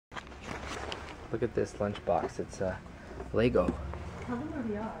Look at this lunchbox. It's Lego. Tell them where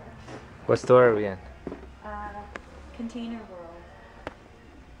we are. What store are we in? Container World.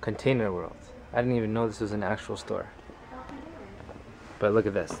 Container World. I didn't even know this was an actual store. But look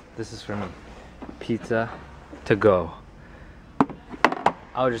at this. This is for me. Pizza to go.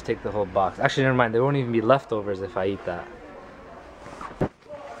 I'll just take the whole box. Actually, never mind. There won't even be leftovers if I eat that.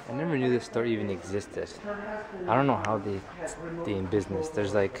 I never knew this store even existed. I don't know how they in business.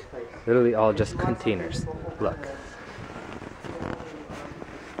 There's like literally all just containers. Look.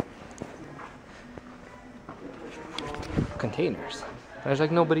 Containers. There's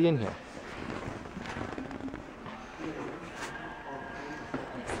like nobody in here.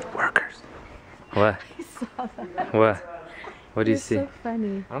 Workers. What? I saw that. What? What do you see? So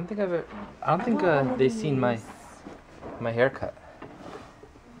funny. I don't think they've seen my haircut.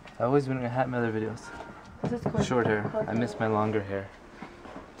 I always been in a hat in my other videos. Short hair. I miss my longer hair.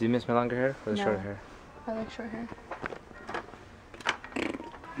 Do you miss my longer hair or the short hair? I like short hair.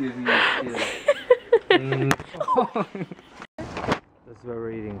 Give me a kiss. This is what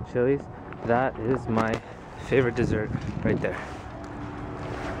we're eating. Chili's. That is my favorite dessert right there.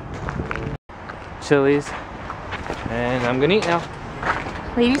 Chili's. And I'm gonna eat now.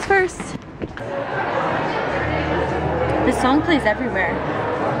 Ladies first. This song plays everywhere.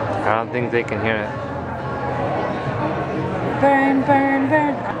 I don't think they can hear it. Burn, burn,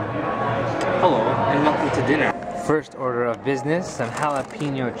 burn. Hello and welcome to dinner. First order of business, some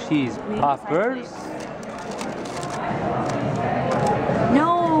jalapeno cheese poppers.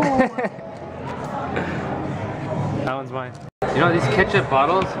 No! That one's mine. You know, these ketchup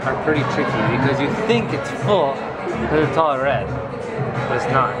bottles are pretty tricky because you think it's full because it's all red, but it's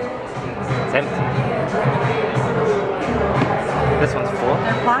not. It's empty. This one's full.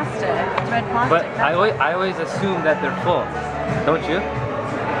 They're plastic. It's red plastic. But I always assume that they're full. Don't you?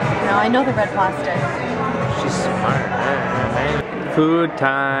 No, I know the red plastic. She's smart. Food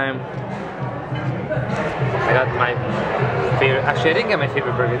time. I got my favorite. Actually, I didn't get my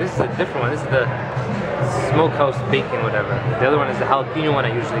favorite burger. This is a different one. This is the smokehouse bacon, whatever. The other one is the jalapeno one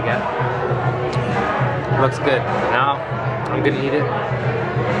I usually get. Looks good. Now I'm gonna eat it.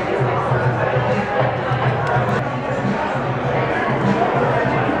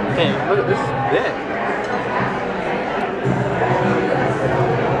 Okay, look at this. Is big.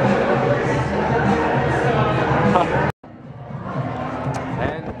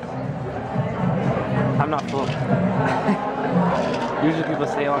 I'm not full. Usually people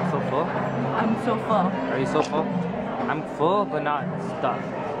say, oh, I'm so full. I'm so full. Are you so full? I'm full, but not stuffed.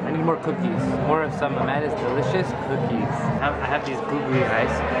 I need more cookies. More of some Amanda's delicious cookies. I have these blueberry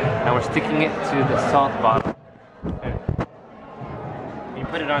ice, and we're sticking it to the salt bottle. And you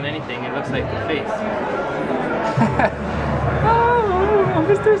put it on anything, it looks like your face. Oh,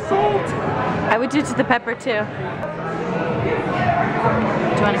 Mr. Salt! I would do it to the pepper too.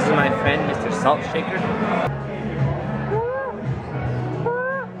 This is my friend, Mr. Salt Shaker.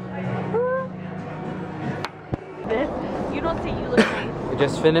 You don't say you look nice. We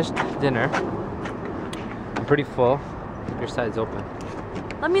just finished dinner. I'm pretty full. Your side's open.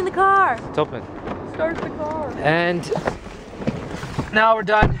 Let me in the car. It's open. Start the car. And now we're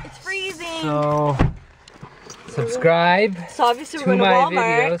done. It's freezing. So subscribe. So obviously to we're going to my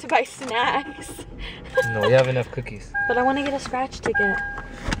Walmart videos. to buy snacks. No, we have enough cookies. But I want to get a scratch ticket.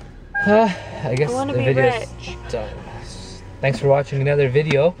 I guess I want the to be video's rich. done. Thanks for watching another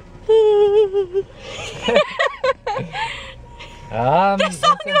video. This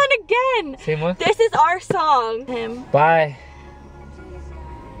song's on again. Same one? This is our song. Him. Bye.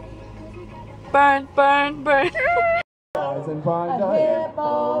 Burn, burn, burn. And find a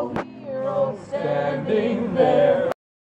hippo hero standing there.